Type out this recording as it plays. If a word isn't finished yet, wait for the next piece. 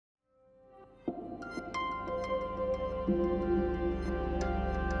Hi,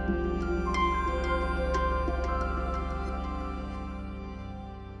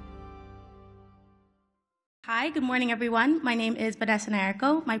 good morning, everyone. My name is Vanessa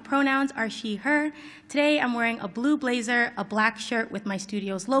Nairko. My pronouns are she, her. Today, I'm wearing a blue blazer, a black shirt with my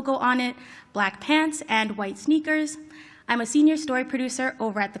studio's logo on it, black pants, and white sneakers. I'm a senior story producer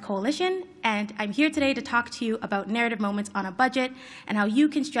over at the Coalition, and I'm here today to talk to you about narrative moments on a budget and how you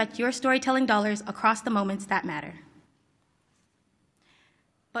can stretch your storytelling dollars across the moments that matter.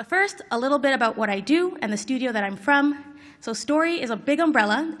 But first, a little bit about what I do and the studio that I'm from. So Story is a big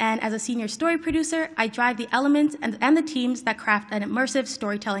umbrella, and as a senior story producer, I drive the elements and the teams that craft an immersive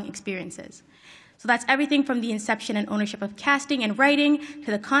storytelling experiences. So that's everything from the inception and ownership of casting and writing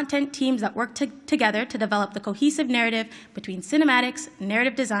to the content teams that work together to develop the cohesive narrative between cinematics,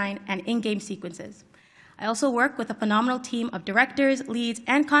 narrative design, and in-game sequences. I also work with a phenomenal team of directors, leads,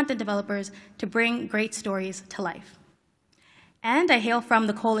 and content developers to bring great stories to life. And I hail from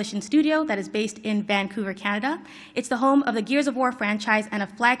the Coalition Studio that is based in Vancouver, Canada. It's the home of the Gears of War franchise and a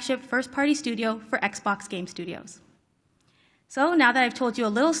flagship first-party studio for Xbox Game Studios. So now that I've told you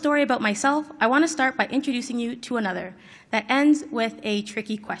a little story about myself, I want to start by introducing you to another that ends with a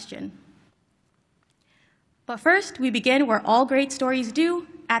tricky question. But first, we begin where all great stories do,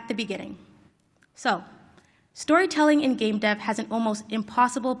 at the beginning. So, storytelling in game dev has an almost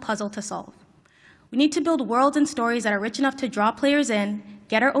impossible puzzle to solve. We need to build worlds and stories that are rich enough to draw players in,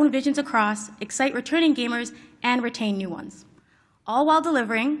 get our own visions across, excite returning gamers, and retain new ones, all while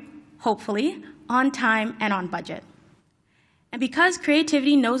delivering, hopefully, on time and on budget. And because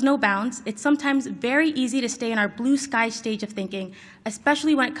creativity knows no bounds, it's sometimes very easy to stay in our blue sky stage of thinking,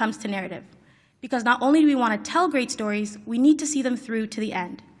 especially when it comes to narrative. Because not only do we want to tell great stories, we need to see them through to the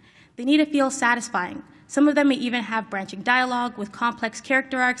end. They need to feel satisfying. Some of them may even have branching dialogue with complex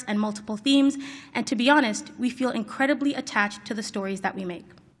character arcs and multiple themes, and to be honest, we feel incredibly attached to the stories that we make.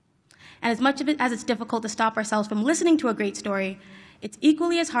 And as much of it as it's difficult to stop ourselves from listening to a great story, it's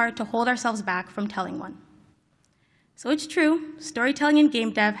equally as hard to hold ourselves back from telling one. So it's true, storytelling in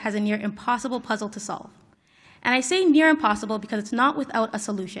game dev has a near impossible puzzle to solve. And I say near impossible because it's not without a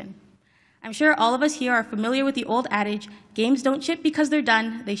solution. I'm sure all of us here are familiar with the old adage, games don't ship because they're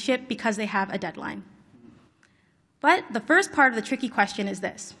done, they ship because they have a deadline. But the first part of the tricky question is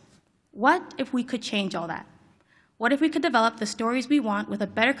this: what if we could change all that? What if we could develop the stories we want with a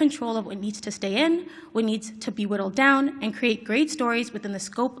better control of what needs to stay in, what needs to be whittled down, and create great stories within the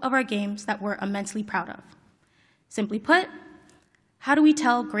scope of our games that we're immensely proud of? Simply put, how do we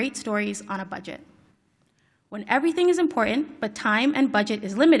tell great stories on a budget? When everything is important, but time and budget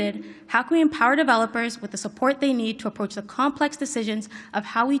is limited, how can we empower developers with the support they need to approach the complex decisions of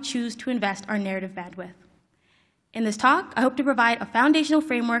how we choose to invest our narrative bandwidth? In this talk, I hope to provide a foundational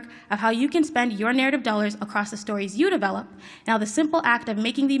framework of how you can spend your narrative dollars across the stories you develop, and how the simple act of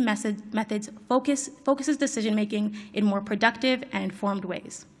making these methods focuses decision-making in more productive and informed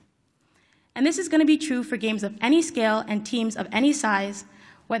ways. And this is going to be true for games of any scale and teams of any size,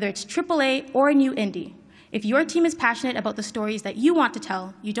 whether it's AAA or a new indie. If your team is passionate about the stories that you want to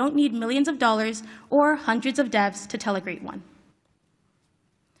tell, you don't need millions of dollars or hundreds of devs to tell a great one.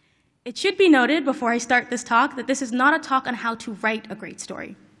 It should be noted before I start this talk that this is not a talk on how to write a great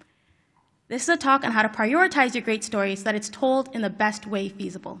story. This is a talk on how to prioritize your great stories so that it's told in the best way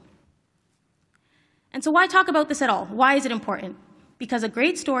feasible. And so why talk about this at all? Why is it important? Because a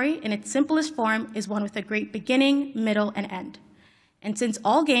great story in its simplest form is one with a great beginning, middle, and end. And since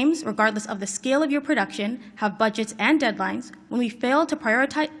all games, regardless of the scale of your production, have budgets and deadlines, when we fail to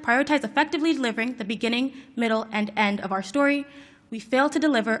prioritize effectively delivering the beginning, middle, and end of our story, we fail to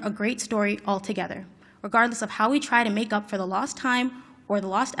deliver a great story altogether, regardless of how we try to make up for the lost time or the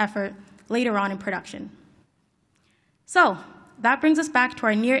lost effort later on in production. So that brings us back to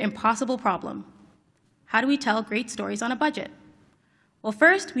our near impossible problem. How do we tell great stories on a budget? Well,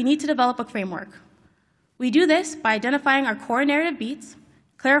 first, we need to develop a framework. We do this by identifying our core narrative beats,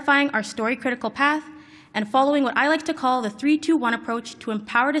 clarifying our story critical path, and following what I like to call the 3-2-1 approach to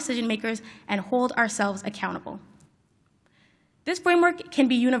empower decision makers and hold ourselves accountable. This framework can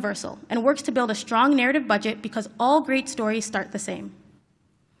be universal and works to build a strong narrative budget because all great stories start the same.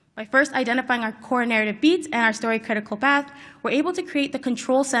 By first identifying our core narrative beats and our story critical path, we're able to create the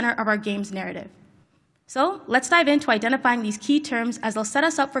control center of our game's narrative. So let's dive into identifying these key terms as they'll set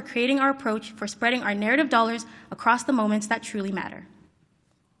us up for creating our approach for spreading our narrative dollars across the moments that truly matter.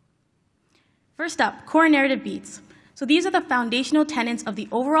 First up, core narrative beats. So these are the foundational tenets of the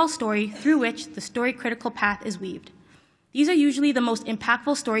overall story through which the story critical path is weaved. These are usually the most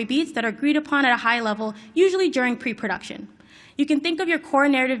impactful story beats that are agreed upon at a high level, usually during pre-production. You can think of your core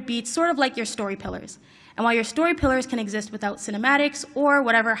narrative beats sort of like your story pillars. And while your story pillars can exist without cinematics or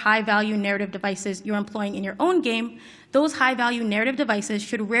whatever high-value narrative devices you're employing in your own game, those high-value narrative devices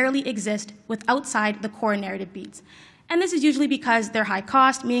should rarely exist outside the core narrative beats. And this is usually because they're high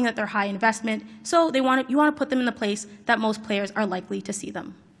cost, meaning that they're high investment, so you want to put them in the place that most players are likely to see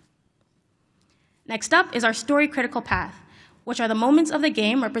them. Next up is our story critical path, which are the moments of the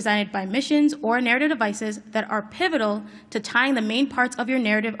game represented by missions or narrative devices that are pivotal to tying the main parts of your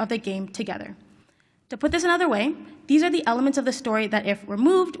narrative of the game together. To put this another way, these are the elements of the story that, if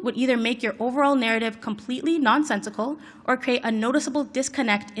removed, would either make your overall narrative completely nonsensical or create a noticeable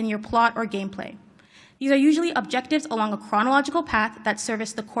disconnect in your plot or gameplay. These are usually objectives along a chronological path that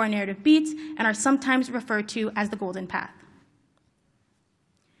service the core narrative beats and are sometimes referred to as the golden path.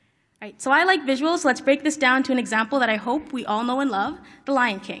 All right, so I like visuals, so let's break this down to an example that I hope we all know and love, The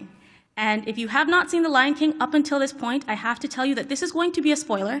Lion King. And if you have not seen The Lion King up until this point, I have to tell you that this is going to be a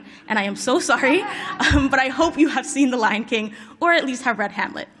spoiler, and I am so sorry, but I hope you have seen The Lion King, or at least have read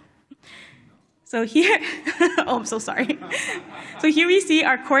Hamlet. So here, oh, I'm so sorry. So here we see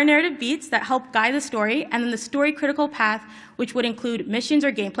our core narrative beats that help guide the story, and then the story critical path, which would include missions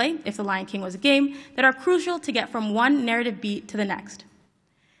or gameplay, if The Lion King was a game, that are crucial to get from one narrative beat to the next.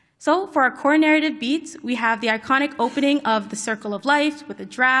 So for our core narrative beats, we have the iconic opening of the Circle of Life with the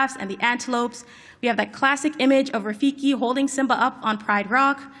giraffes and the antelopes. We have that classic image of Rafiki holding Simba up on Pride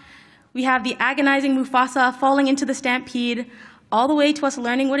Rock. We have the agonizing Mufasa falling into the stampede, all the way to us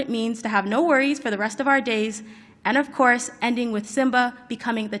learning what it means to have no worries for the rest of our days, and of course, ending with Simba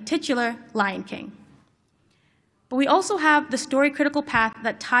becoming the titular Lion King. But we also have the story critical path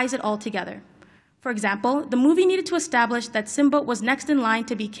that ties it all together. For example, the movie needed to establish that Simba was next in line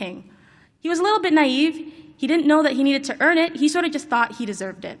to be king. He was a little bit naive. He didn't know that he needed to earn it. He sort of just thought he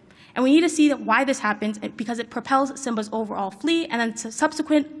deserved it. And we need to see why this happens, because it propels Simba's overall flee and then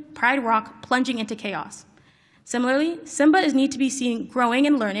subsequent Pride Rock plunging into chaos. Similarly, Simba needs to be seen growing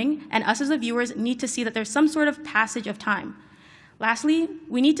and learning, and us as the viewers need to see that there's some sort of passage of time. Lastly,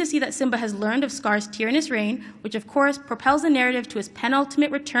 we need to see that Simba has learned of Scar's tyrannous reign, which of course propels the narrative to his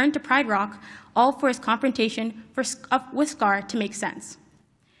penultimate return to Pride Rock, all for his confrontation with Scar to make sense.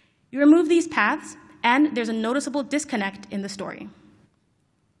 You remove these paths, and there's a noticeable disconnect in the story.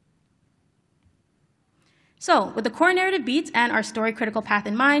 So, with the core narrative beats and our story critical path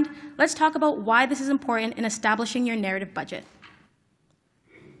in mind, let's talk about why this is important in establishing your narrative budget.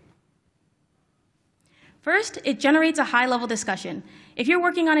 First, it generates a high-level discussion. If you're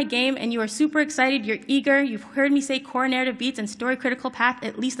working on a game and you are super excited, you're eager, you've heard me say core narrative beats and story critical path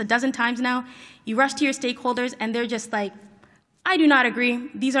at least a dozen times now, you rush to your stakeholders and they're just like, I do not agree,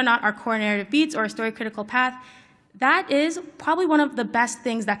 these are not our core narrative beats or story critical path. That is probably one of the best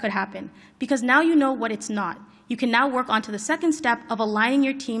things that could happen, because now you know what it's not. You can now work on to the second step of aligning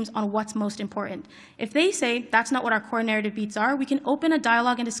your teams on what's most important. If they say that's not what our core narrative beats are, we can open a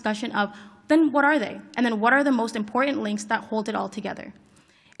dialogue and discussion of, then what are they? And then what are the most important links that hold it all together?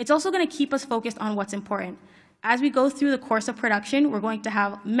 It's also going to keep us focused on what's important. As we go through the course of production, we're going to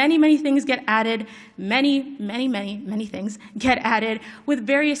have many things get added, many things get added with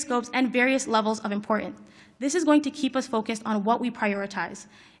various scopes and various levels of importance. This is going to keep us focused on what we prioritize.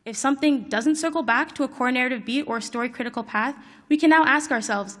 If something doesn't circle back to a core narrative beat or a story critical path, we can now ask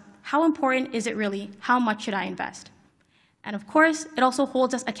ourselves, how important is it really? How much should I invest? And of course, it also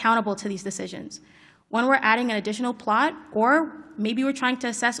holds us accountable to these decisions. When we're adding an additional plot, or maybe we're trying to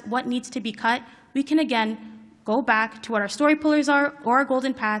assess what needs to be cut, we can again go back to what our story pillars are or our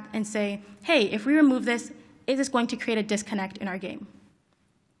golden path and say, hey, if we remove this, is this going to create a disconnect in our game?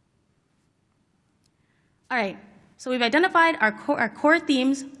 All right, so we've identified our core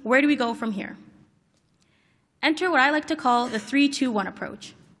themes. Where do we go from here? Enter what I like to call the 3-2-1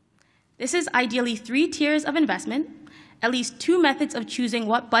 approach. This is ideally 3 tiers of investment, at least 2 methods of choosing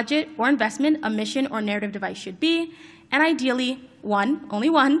what budget or investment a mission or narrative device should be, and ideally only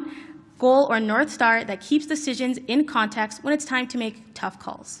one, goal or North Star that keeps decisions in context when it's time to make tough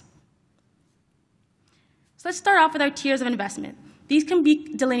calls. So let's start off with our tiers of investment. These can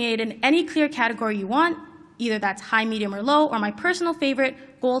be delineated in any clear category you want, either that's high, medium, or low, or my personal favorite,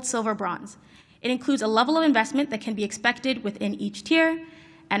 gold, silver, bronze. It includes a level of investment that can be expected within each tier,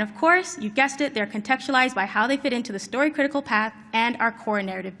 and of course, you guessed it, they're contextualized by how they fit into the story critical path and our core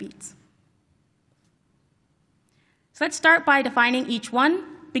narrative beats. So let's start by defining each one,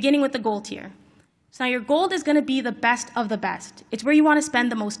 beginning with the gold tier. So now your gold is going to be the best of the best. It's where you want to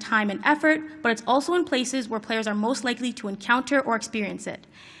spend the most time and effort, but it's also in places where players are most likely to encounter or experience it.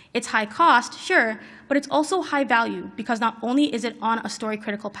 It's high cost, sure, but it's also high value because not only is it on a story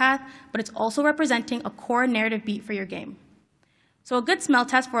critical path, but it's also representing a core narrative beat for your game. So a good smell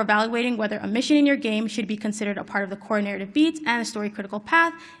test for evaluating whether a mission in your game should be considered a part of the core narrative beats and the story critical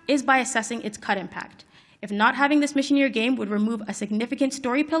path is by assessing its cut impact. If not having this mission in your game would remove a significant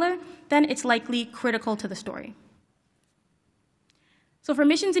story pillar, then it's likely critical to the story. So for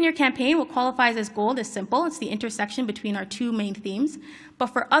missions in your campaign, what qualifies as gold is simple. It's the intersection between our two main themes. But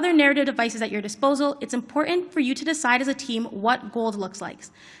for other narrative devices at your disposal, it's important for you to decide as a team what gold looks like.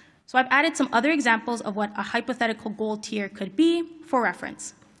 So I've added some other examples of what a hypothetical gold tier could be for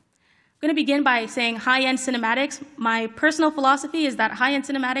reference. I'm going to begin by saying high-end cinematics. My personal philosophy is that high-end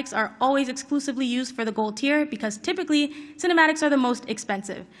cinematics are always exclusively used for the gold tier because typically cinematics are the most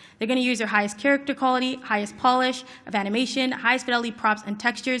expensive. They're going to use your highest character quality, highest polish of animation, highest fidelity props and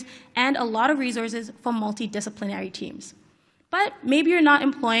textures, and a lot of resources from multidisciplinary teams. But maybe you're not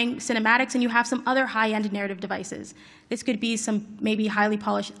employing cinematics and you have some other high-end narrative devices. This could be some maybe highly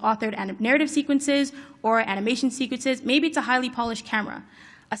polished authored narrative sequences or animation sequences. Maybe it's a highly polished camera.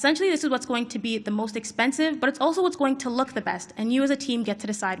 Essentially, this is what's going to be the most expensive, but it's also what's going to look the best, and you as a team get to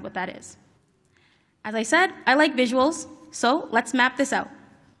decide what that is. As I said, I like visuals, so let's map this out.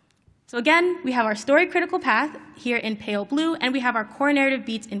 So again, we have our story critical path here in pale blue, and we have our core narrative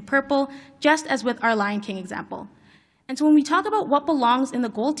beats in purple, just as with our Lion King example. And so when we talk about what belongs in the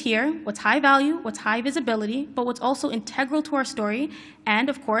gold tier, what's high value, what's high visibility, but what's also integral to our story, and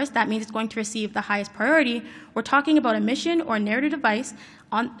of course, that means it's going to receive the highest priority, we're talking about a mission or a narrative device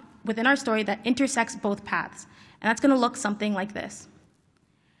within our story that intersects both paths. And that's going to look something like this.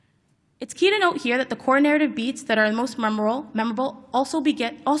 It's key to note here that the core narrative beats that are the most memorable also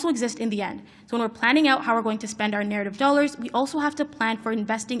exist in the end. So when we're planning out how we're going to spend our narrative dollars, we also have to plan for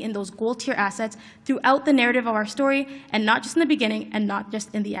investing in those gold tier assets throughout the narrative of our story, and not just in the beginning and not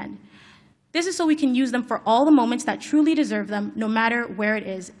just in the end. This is so we can use them for all the moments that truly deserve them, no matter where it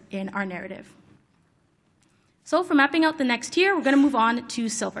is in our narrative. So for mapping out the next tier, we're going to move on to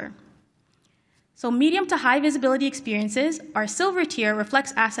silver. So medium to high visibility experiences, our silver tier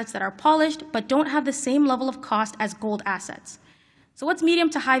reflects assets that are polished but don't have the same level of cost as gold assets. So what's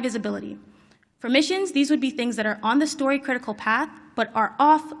medium to high visibility? For missions, these would be things that are on the story critical path but are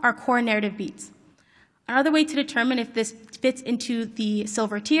off our core narrative beats. Another way to determine if this fits into the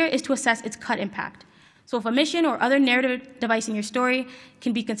silver tier is to assess its cut impact. So if a mission or other narrative device in your story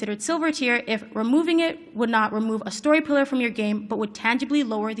can be considered silver tier if removing it would not remove a story pillar from your game, but would tangibly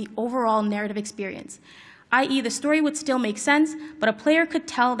lower the overall narrative experience. I.e., the story would still make sense, but a player could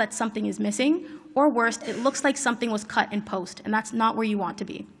tell that something is missing, or worse, it looks like something was cut in post, and that's not where you want to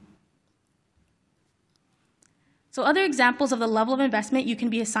be. So other examples of the level of investment you can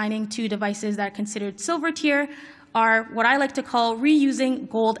be assigning to devices that are considered silver tier are what I like to call reusing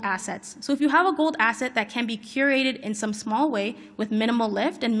gold assets. So if you have a gold asset that can be curated in some small way with minimal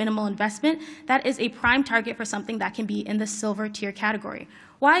lift and minimal investment, that is a prime target for something that can be in the silver tier category.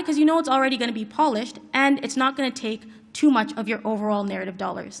 Why? Because you know it's already going to be polished and it's not going to take too much of your overall narrative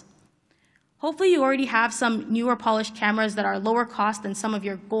dollars. Hopefully you already have some newer polished cameras that are lower cost than some of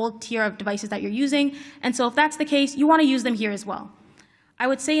your gold tier of devices that you're using, and so if that's the case, you want to use them here as well. I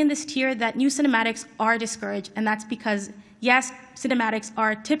would say in this tier that new cinematics are discouraged, and that's because, yes, cinematics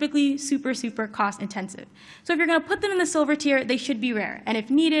are typically super cost intensive. So if you're going to put them in the silver tier, they should be rare, and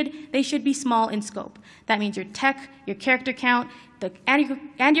if needed, they should be small in scope. That means your tech, your character count,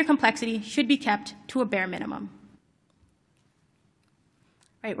 and your complexity should be kept to a bare minimum.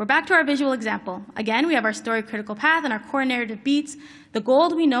 All right, we're back to our visual example. Again, we have our story critical path and our core narrative beats. The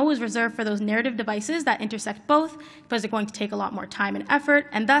gold we know is reserved for those narrative devices that intersect both because they're going to take a lot more time and effort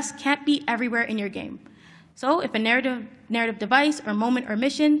and thus can't be everywhere in your game. So if a narrative device or moment or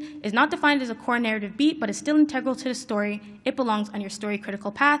mission is not defined as a core narrative beat but is still integral to the story, it belongs on your story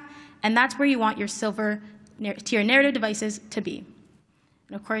critical path, and that's where you want your silver tier narrative devices to be.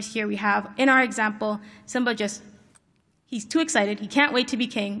 And of course here we have, in our example, Simba he's too excited, he can't wait to be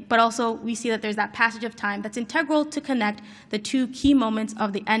king, but also we see that there's that passage of time that's integral to connect the two key moments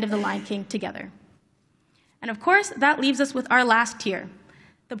of the end of The Lion King together. And of course, that leaves us with our last tier.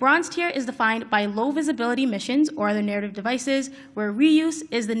 The bronze tier is defined by low visibility missions or other narrative devices where reuse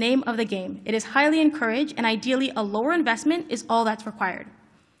is the name of the game. It is highly encouraged, and ideally a lower investment is all that's required.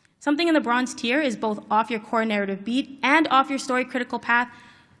 Something in the bronze tier is both off your core narrative beat and off your story critical path,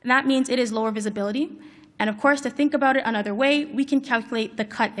 and that means it is lower visibility. And of course, to think about it another way, we can calculate the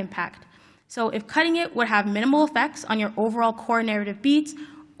cut impact. So if cutting it would have minimal effects on your overall core narrative beats,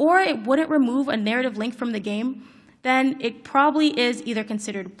 or it wouldn't remove a narrative link from the game, then it probably is either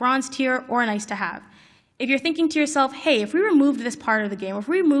considered bronze tier or nice to have. If you're thinking to yourself, hey, if we removed this part of the game, if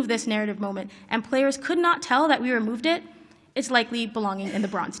we removed this narrative moment, and players could not tell that we removed it, it's likely belonging in the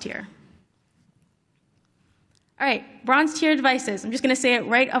bronze tier. All right, bronze tier devices. I'm just going to say it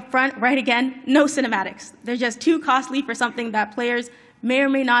right up front, right again, no cinematics. They're just too costly for something that players may or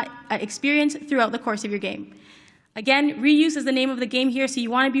may not experience throughout the course of your game. Again, reuse is the name of the game here, so you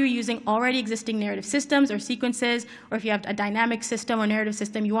want to be reusing already existing narrative systems or sequences, or if you have a dynamic system or narrative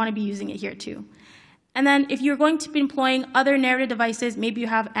system, you want to be using it here too. And then if you're going to be employing other narrative devices, maybe you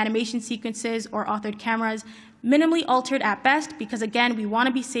have animation sequences or authored cameras, minimally altered at best, because again, we want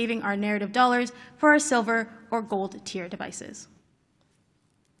to be saving our narrative dollars for our silver or gold tier devices.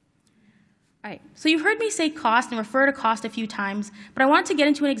 All right, so you've heard me say cost and refer to cost a few times, but I want to get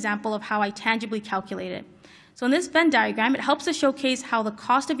into an example of how I tangibly calculate it. So in this Venn diagram, it helps to showcase how the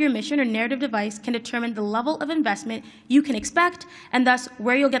cost of your mission or narrative device can determine the level of investment you can expect, and thus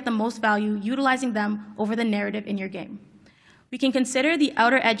where you'll get the most value utilizing them over the narrative in your game. We can consider the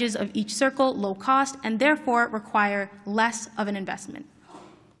outer edges of each circle low cost and therefore require less of an investment.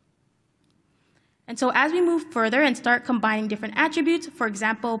 And so as we move further and start combining different attributes, for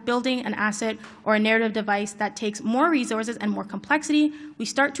example, building an asset or a narrative device that takes more resources and more complexity, we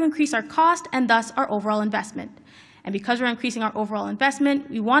start to increase our cost and thus our overall investment. And because we're increasing our overall investment,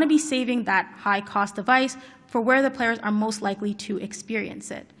 we want to be saving that high cost device for where the players are most likely to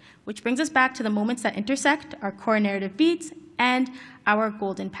experience it, which brings us back to the moments that intersect our core narrative beats and our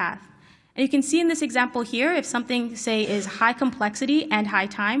golden path. And you can see in this example here, if something, say, is high complexity and high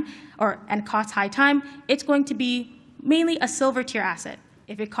time, and costs high time, it's going to be mainly a silver tier asset.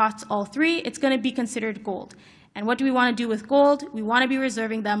 If it costs all three, it's going to be considered gold. And what do we want to do with gold? We want to be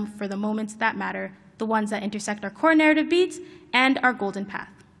reserving them for the moments that matter, the ones that intersect our core narrative beats and our golden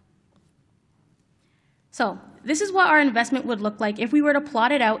path. So this is what our investment would look like if we were to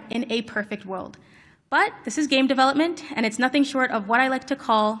plot it out in a perfect world. But this is game development, and it's nothing short of what I like to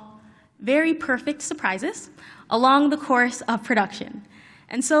call very perfect surprises along the course of production.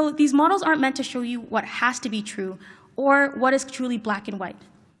 And so these models aren't meant to show you what has to be true or what is truly black and white.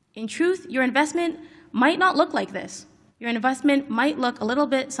 In truth, your investment might not look like this. Your investment might look a little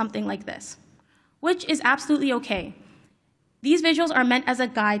bit something like this, which is absolutely okay. These visuals are meant as a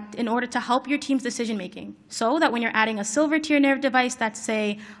guide in order to help your team's decision making, so that when you're adding a silver tier narrative device that's,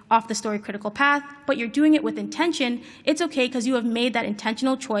 say, off the story critical path, but you're doing it with intention, it's okay because you have made that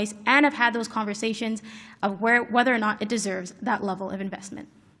intentional choice and have had those conversations of whether or not it deserves that level of investment.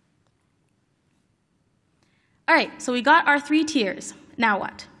 All right, so we got our 3 tiers. Now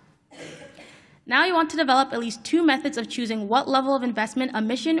what? Now you want to develop at least 2 methods of choosing what level of investment a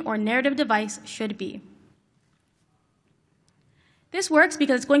mission or narrative device should be. This works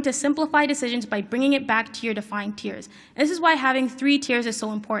because it's going to simplify decisions by bringing it back to your defined tiers. And this is why having 3 tiers is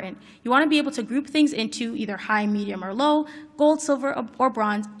so important. You want to be able to group things into either high, medium, or low, gold, silver, or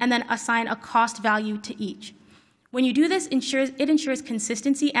bronze, and then assign a cost value to each. When you do this, it ensures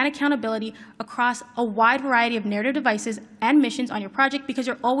consistency and accountability across a wide variety of narrative devices and missions on your project because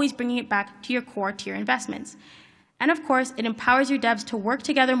you're always bringing it back to your core tier investments. And of course, it empowers your devs to work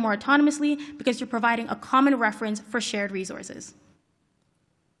together more autonomously because you're providing a common reference for shared resources.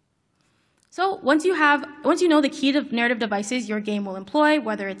 So once you know the key narrative devices your game will employ,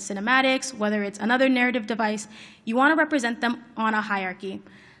 whether it's cinematics, whether it's another narrative device, you want to represent them on a hierarchy.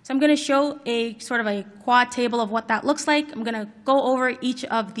 So I'm going to show a sort of a quad table of what that looks like. I'm going to go over each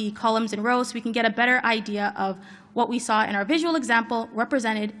of the columns and rows so we can get a better idea of what we saw in our visual example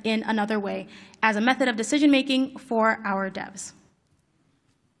represented in another way as a method of decision making for our devs.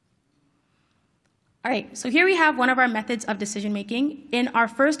 All right, so here we have one of our methods of decision making. In our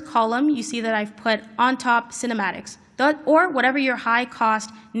first column, you see that I've put on top cinematics, or whatever your high cost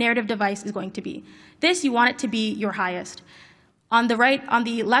narrative device is going to be. This, you want it to be your highest. On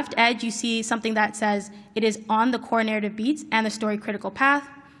the left edge, you see something that says it is on the core narrative beats and the story critical path.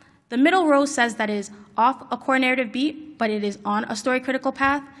 The middle row says that it is off a core narrative beat, but it is on a story critical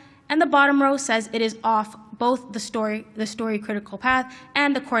path. And the bottom row says it is off both the story critical path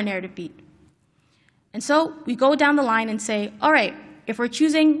and the core narrative beat. And so we go down the line and say, all right, if we're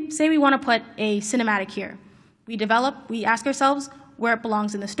choosing, say we want to put a cinematic here. We ask ourselves where it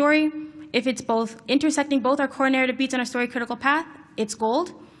belongs in the story. If it's both intersecting both our core narrative beats and our story critical path, it's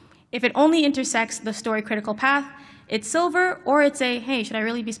gold. If it only intersects the story critical path, it's silver, or it's a, hey, should I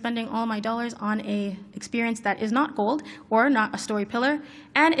really be spending all my dollars on a experience that is not gold or not a story pillar?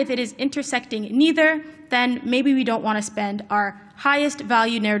 And if it is intersecting neither, then maybe we don't want to spend our highest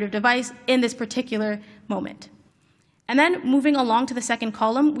value narrative device in this particular moment. And then moving along to the second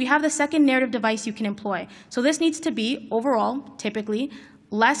column, we have the second narrative device you can employ. So this needs to be, overall, typically,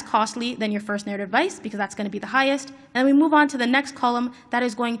 less costly than your first narrative device, because that's going to be the highest. And then we move on to the next column, that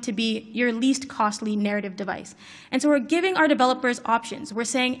is going to be your least costly narrative device. And so we're giving our developers options. We're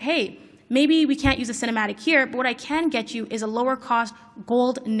saying, hey, Maybe we can't use a cinematic here, but what I can get you is a lower cost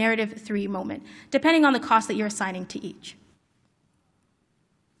gold narrative 3 moment, depending on the cost that you're assigning to each.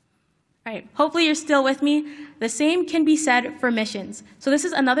 All right, hopefully you're still with me. The same can be said for missions. So this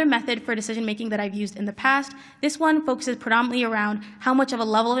is another method for decision making that I've used in the past. This one focuses predominantly around how much of a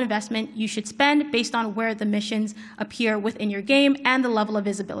level of investment you should spend based on where the missions appear within your game and the level of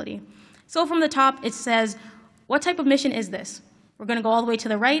visibility. So from the top, it says, what type of mission is this? We're going to go all the way to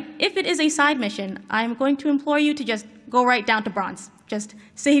the right. If it is a side mission, I'm going to implore you to just go right down to bronze. Just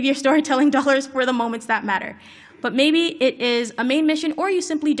save your storytelling dollars for the moments that matter. But maybe it is a main mission or you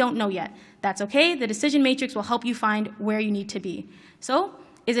simply don't know yet. That's okay. The decision matrix will help you find where you need to be. So,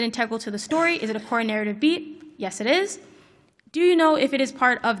 is it integral to the story? Is it a core narrative beat? Yes, it is. Do you know if it is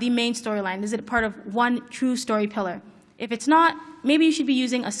part of the main storyline? Is it part of one true story pillar? If it's not, maybe you should be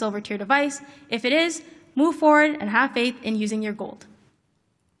using a silver tier device. If it is, move forward and have faith in using your gold.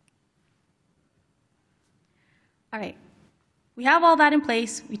 All right. We have all that in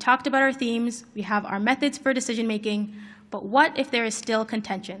place. We talked about our themes. We have our methods for decision making. But what if there is still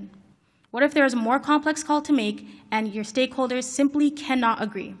contention? What if there is a more complex call to make and your stakeholders simply cannot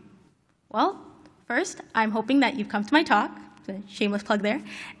agree? Well, first, I'm hoping that you've come to my talk. Shameless plug there.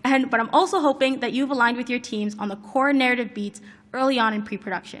 But I'm also hoping that you've aligned with your teams on the core narrative beats early on in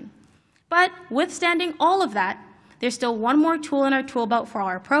pre-production. But withstanding all of that, there's still one more tool in our tool belt for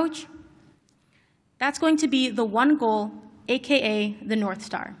our approach. That's going to be the one goal, aka the North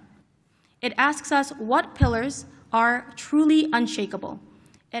Star. It asks us what pillars are truly unshakable.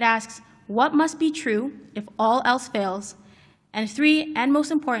 It asks what must be true if all else fails. And 3, and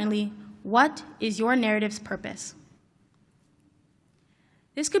most importantly, what is your narrative's purpose?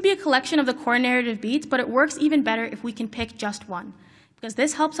 This could be a collection of the core narrative beats, but it works even better if we can pick just one, because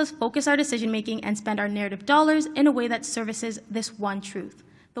this helps us focus our decision making and spend our narrative dollars in a way that services this one truth,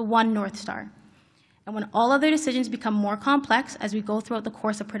 the one North Star. And when all other decisions become more complex as we go throughout the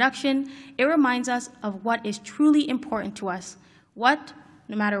course of production, it reminds us of what is truly important to us, what,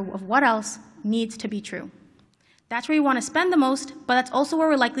 no matter of what else, needs to be true. That's where we want to spend the most, but that's also where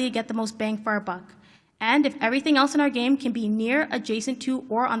we're likely to get the most bang for our buck. And if everything else in our game can be near, adjacent to,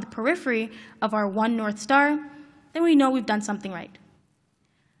 or on the periphery of our one North Star, then we know we've done something right.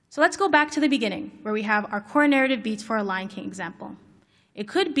 So let's go back to the beginning, where we have our core narrative beats for our Lion King example. It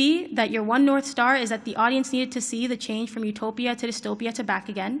could be that your one North Star is that the audience needed to see the change from utopia to dystopia to back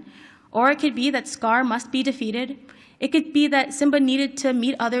again, or it could be that Scar must be defeated. It could be that Simba needed to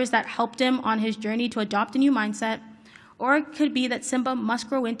meet others that helped him on his journey to adopt a new mindset, or it could be that Simba must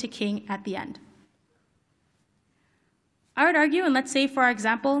grow into king at the end. I would argue, and let's say for our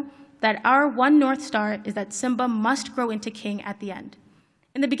example, that our one North Star is that Simba must grow into king at the end.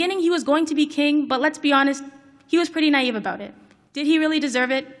 In the beginning, he was going to be king, but let's be honest, he was pretty naive about it. Did he really deserve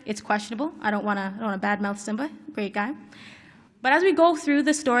it? It's questionable. I don't want to badmouth Simba, great guy. But as we go through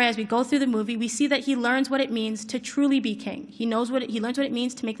the story, as we go through the movie, we see that he learns what it means to truly be king. He learns what it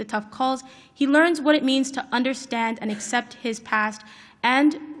means to make the tough calls. He learns what it means to understand and accept his past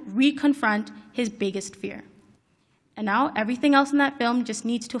and reconfront his biggest fear. And now everything else in that film just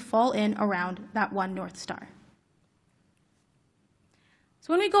needs to fall in around that one North Star.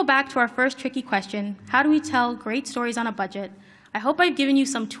 So when we go back to our first tricky question, how do we tell great stories on a budget? I hope I've given you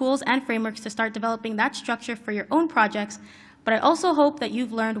some tools and frameworks to start developing that structure for your own projects, but I also hope that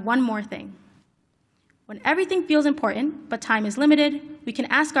you've learned one more thing. When everything feels important, but time is limited, we can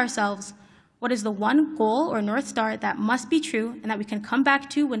ask ourselves, what is the one goal or North Star that must be true and that we can come back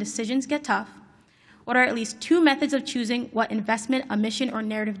to when decisions get tough? What are at least 2 methods of choosing what investment a mission or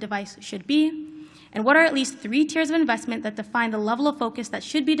narrative device should be? And what are at least 3 tiers of investment that define the level of focus that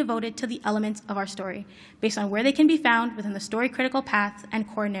should be devoted to the elements of our story, based on where they can be found within the story critical paths and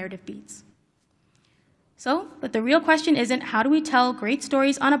core narrative beats? But the real question isn't how do we tell great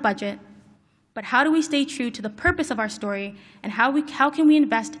stories on a budget, but how do we stay true to the purpose of our story and how can we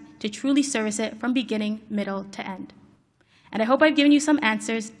invest to truly service it from beginning, middle to end? And I hope I've given you some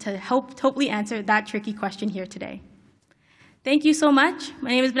answers to hopefully answer that tricky question here today. Thank you so much.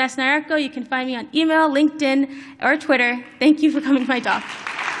 My name is Vanessa Narco. You can find me on email, LinkedIn, or Twitter. Thank you for coming to my talk.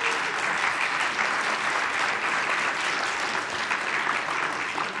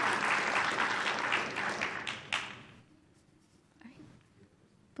 I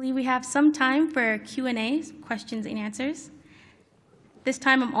believe we have some time for Q&A, questions and answers. This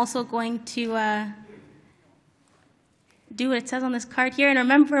time I'm also going to do what it says on this card here,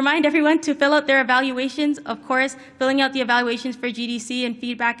 and remind everyone to fill out their evaluations. Of course, filling out the evaluations for GDC and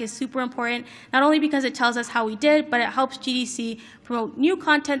feedback is super important, not only because it tells us how we did, but it helps GDC promote new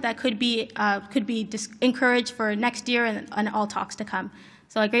content that could be encouraged for next year and all talks to come.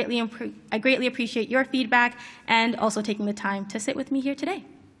 So I greatly appreciate your feedback and also taking the time to sit with me here today.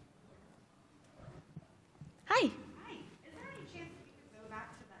 Hi. Hi. Is there any chance that you could go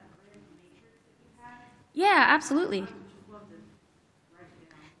back to that grid matrix that you had? Yeah, absolutely.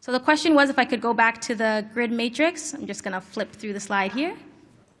 So the question was if I could go back to the grid matrix. I'm just going to flip through the slide here.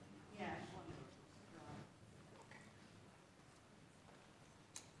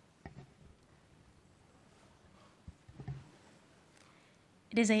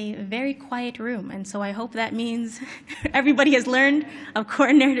 It is a very quiet room, and so I hope that means everybody has learned of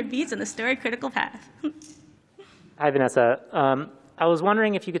core narrative beats and the story critical path. Hi, Vanessa. I was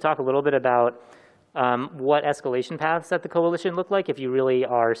wondering if you could talk a little bit about what escalation paths at the coalition look like if you really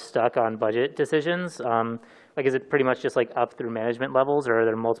are stuck on budget decisions. Like, is it pretty much just like up through management levels, or are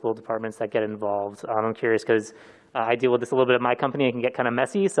there multiple departments that get involved? I'm curious because I deal with this a little bit at my company. It can get kind of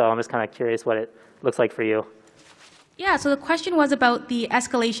messy, so I'm just kind of curious what it looks like for you. Yeah, so the question was about the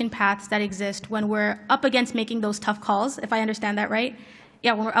escalation paths that exist when we're up against making those tough calls, if I understand that right.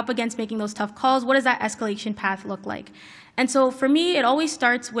 Yeah, when we're up against making those tough calls, what does that escalation path look like? And so for me, it always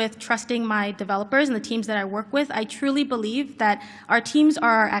starts with trusting my developers and the teams that I work with. I truly believe that our teams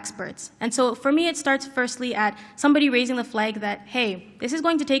are our experts. And so for me, it starts firstly at somebody raising the flag that, hey, this is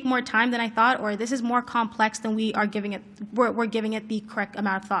going to take more time than I thought, or this is more complex than we're giving it the correct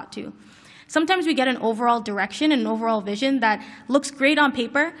amount of thought to. Sometimes we get an overall direction and an overall vision that looks great on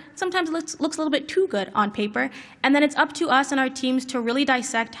paper, sometimes looks a little bit too good on paper, and then it's up to us and our teams to really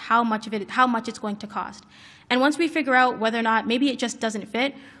dissect how much it's going to cost. And once we figure out whether or not maybe it just doesn't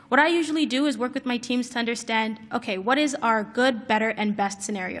fit, what I usually do is work with my teams to understand, okay, what is our good, better, and best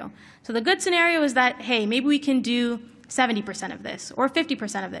scenario? So the good scenario is that, hey, maybe we can do 70% of this or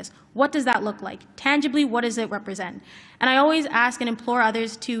 50% of this. What does that look like? Tangibly, what does it represent? And I always ask and implore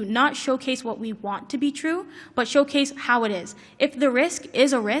others to not showcase what we want to be true, but showcase how it is. If the risk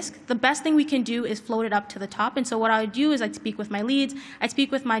is a risk, the best thing we can do is float it up to the top. And so what I would do is I'd speak with my leads, I'd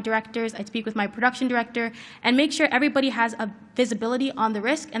speak with my directors, I'd speak with my production director, and make sure everybody has a visibility on the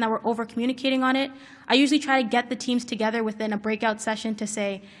risk and that we're over communicating on it. I usually try to get the teams together within a breakout session to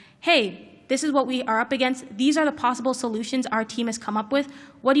say, hey, this is what we are up against. These are the possible solutions our team has come up with.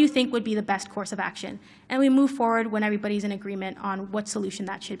 What do you think would be the best course of action? And we move forward when everybody's in agreement on what solution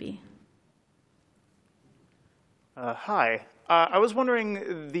that should be. Hi. I was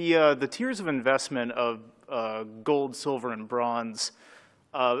wondering, the tiers of investment of gold, silver, and bronze,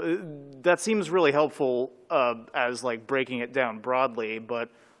 that seems really helpful as like breaking it down broadly, but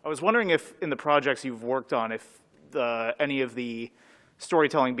I was wondering if in the projects you've worked on, if any of the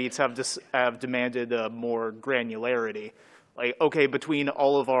storytelling beats have demanded more granularity. Like, okay, between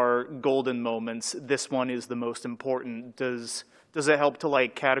all of our golden moments, this one is the most important. Does it help to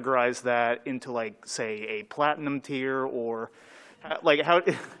like categorize that into like, say, a platinum tier, or like how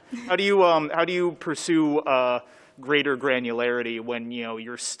do you pursue greater granularity when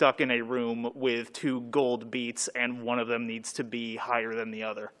you're stuck in a room with two gold beats and one of them needs to be higher than the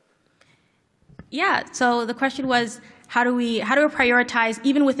other? Yeah, so the question was, how do we prioritize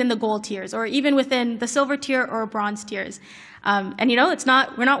even within the gold tiers or even within the silver tier or bronze tiers? And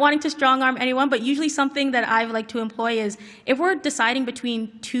we're not wanting to strong arm anyone, but usually something that I like to employ is if we're deciding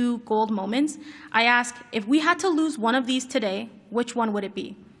between two gold moments, I ask, if we had to lose one of these today, which one would it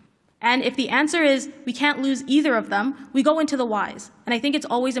be? And if the answer is we can't lose either of them, we go into the whys. And I think it's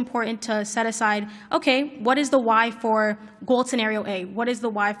always important to set aside, okay, what is the why for gold scenario A? What is the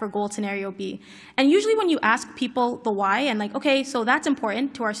why for gold scenario B? And usually when you ask people the why and like, okay, so that's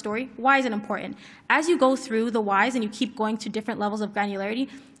important to our story, why is it important? As you go through the whys and you keep going to different levels of granularity,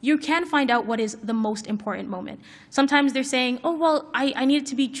 you can find out what is the most important moment. Sometimes they're saying, oh, well, I need it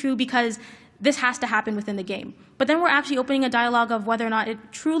to be true because this has to happen within the game. But then we're actually opening a dialogue of whether or not it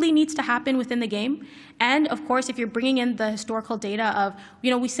truly needs to happen within the game. And of course, if you're bringing in the historical data of,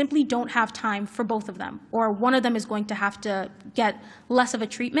 we simply don't have time for both of them, or one of them is going to have to get less of a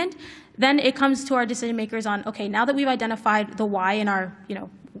treatment, then it comes to our decision makers on, okay, now that we've identified the why in our,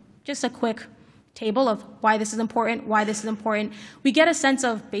 just a quick table of why this is important, we get a sense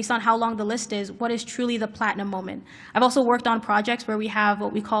of, based on how long the list is, what is truly the platinum moment. I've also worked on projects where we have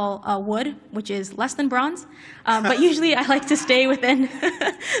what we call wood, which is less than bronze, but usually I like to stay within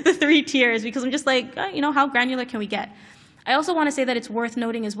the three tiers because I'm just like, how granular can we get? I also want to say that it's worth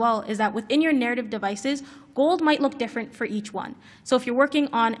noting as well is that within your narrative devices, gold might look different for each one. So if you're working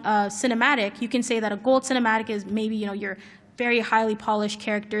on a cinematic, you can say that a gold cinematic is maybe, your very highly polished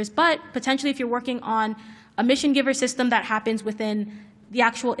characters, but potentially if you're working on a mission giver system that happens within the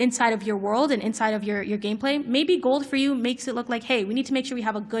actual inside of your world and inside of your gameplay, maybe gold for you makes it look like, hey, we need to make sure we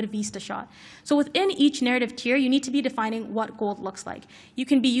have a good Vista shot. So within each narrative tier, you need to be defining what gold looks like. You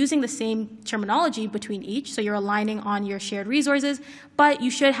can be using the same terminology between each, so you're aligning on your shared resources, but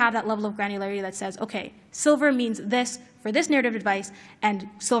you should have that level of granularity that says, okay, silver means this for this narrative device, and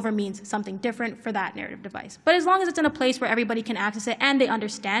silver means something different for that narrative device. But as long as it's in a place where everybody can access it and they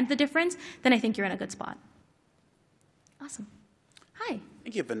understand the difference, then I think you're in a good spot. Awesome. Hi.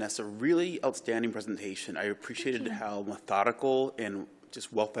 Thank you, Vanessa. Really outstanding presentation. I appreciated how methodical and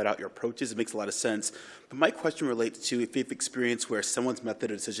just well thought out your approaches. It makes a lot of sense. But my question relates to if you've experienced where someone's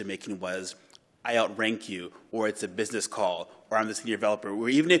method of decision making was, I outrank you, or it's a business call, or I'm the senior developer, or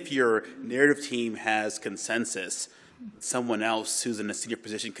even if your narrative team has consensus, someone else who's in a senior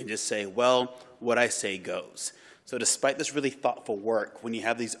position can just say, well, what I say goes. So despite this really thoughtful work, when you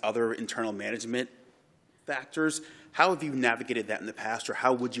have these other internal management factors, how have you navigated that in the past, or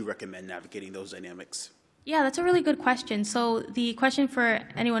how would you recommend navigating those dynamics? Yeah, that's a really good question. So the question for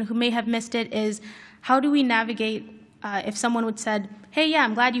anyone who may have missed it is, how do we navigate if someone would said, hey, yeah,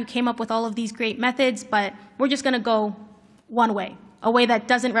 I'm glad you came up with all of these great methods, but we're just going to go one way, a way that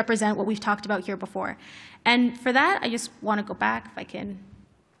doesn't represent what we've talked about here before. And for that, I just want to go back, if I can.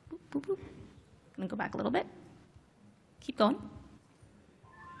 Boop, boop, boop. I'm going to go back a little bit. Keep going.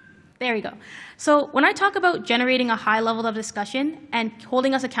 There we go. So when I talk about generating a high level of discussion and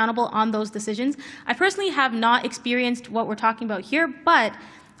holding us accountable on those decisions, I personally have not experienced what we're talking about here, but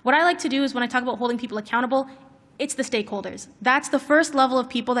what I like to do is when I talk about holding people accountable, it's the stakeholders. That's the first level of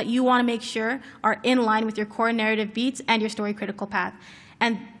people that you want to make sure are in line with your core narrative beats and your story critical path.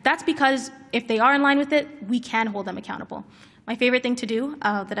 And that's because if they are in line with it, we can hold them accountable. My favorite thing to do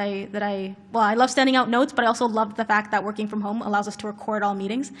I love sending out notes, but I also love the fact that working from home allows us to record all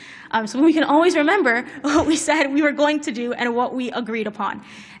meetings. So we can always remember what we said we were going to do and what we agreed upon.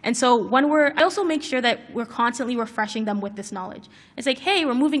 And so I also make sure that we're constantly refreshing them with this knowledge. It's like, hey,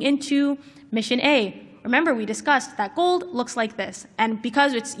 we're moving into mission A. Remember, we discussed that gold looks like this. And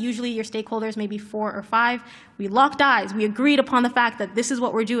because it's usually your stakeholders, maybe 4 or 5, we locked eyes. We agreed upon the fact that this is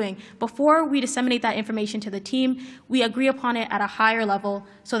what we're doing. Before we disseminate that information to the team, we agree upon it at a higher level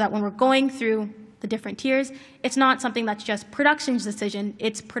so that when we're going through the different tiers, it's not something that's just production's decision,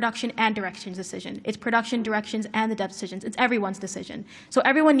 it's production and direction's decision. It's production, directions, and the dev decisions. It's everyone's decision. So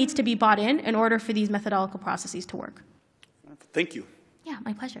everyone needs to be bought in order for these methodological processes to work. Thank you. Yeah,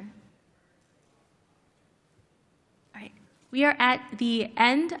 my pleasure. We are at the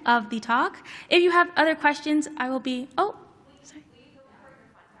end of the talk. If you have other questions, I will be, sorry.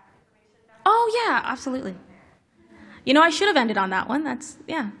 Oh, yeah, absolutely. You know, I should have ended on that one.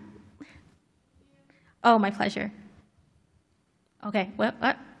 Yeah. Oh, my pleasure. Okay, what?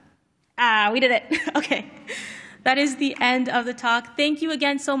 We did it. Okay. That is the end of the talk. Thank you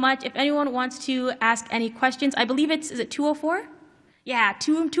again so much. If anyone wants to ask any questions, I believe is it 204? Yeah,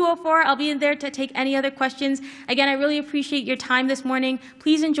 204. I'll be in there to take any other questions. Again, I really appreciate your time this morning.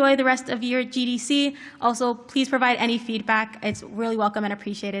 Please enjoy the rest of your GDC. Also, please provide any feedback. It's really welcome and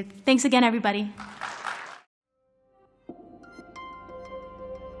appreciated. Thanks again, everybody.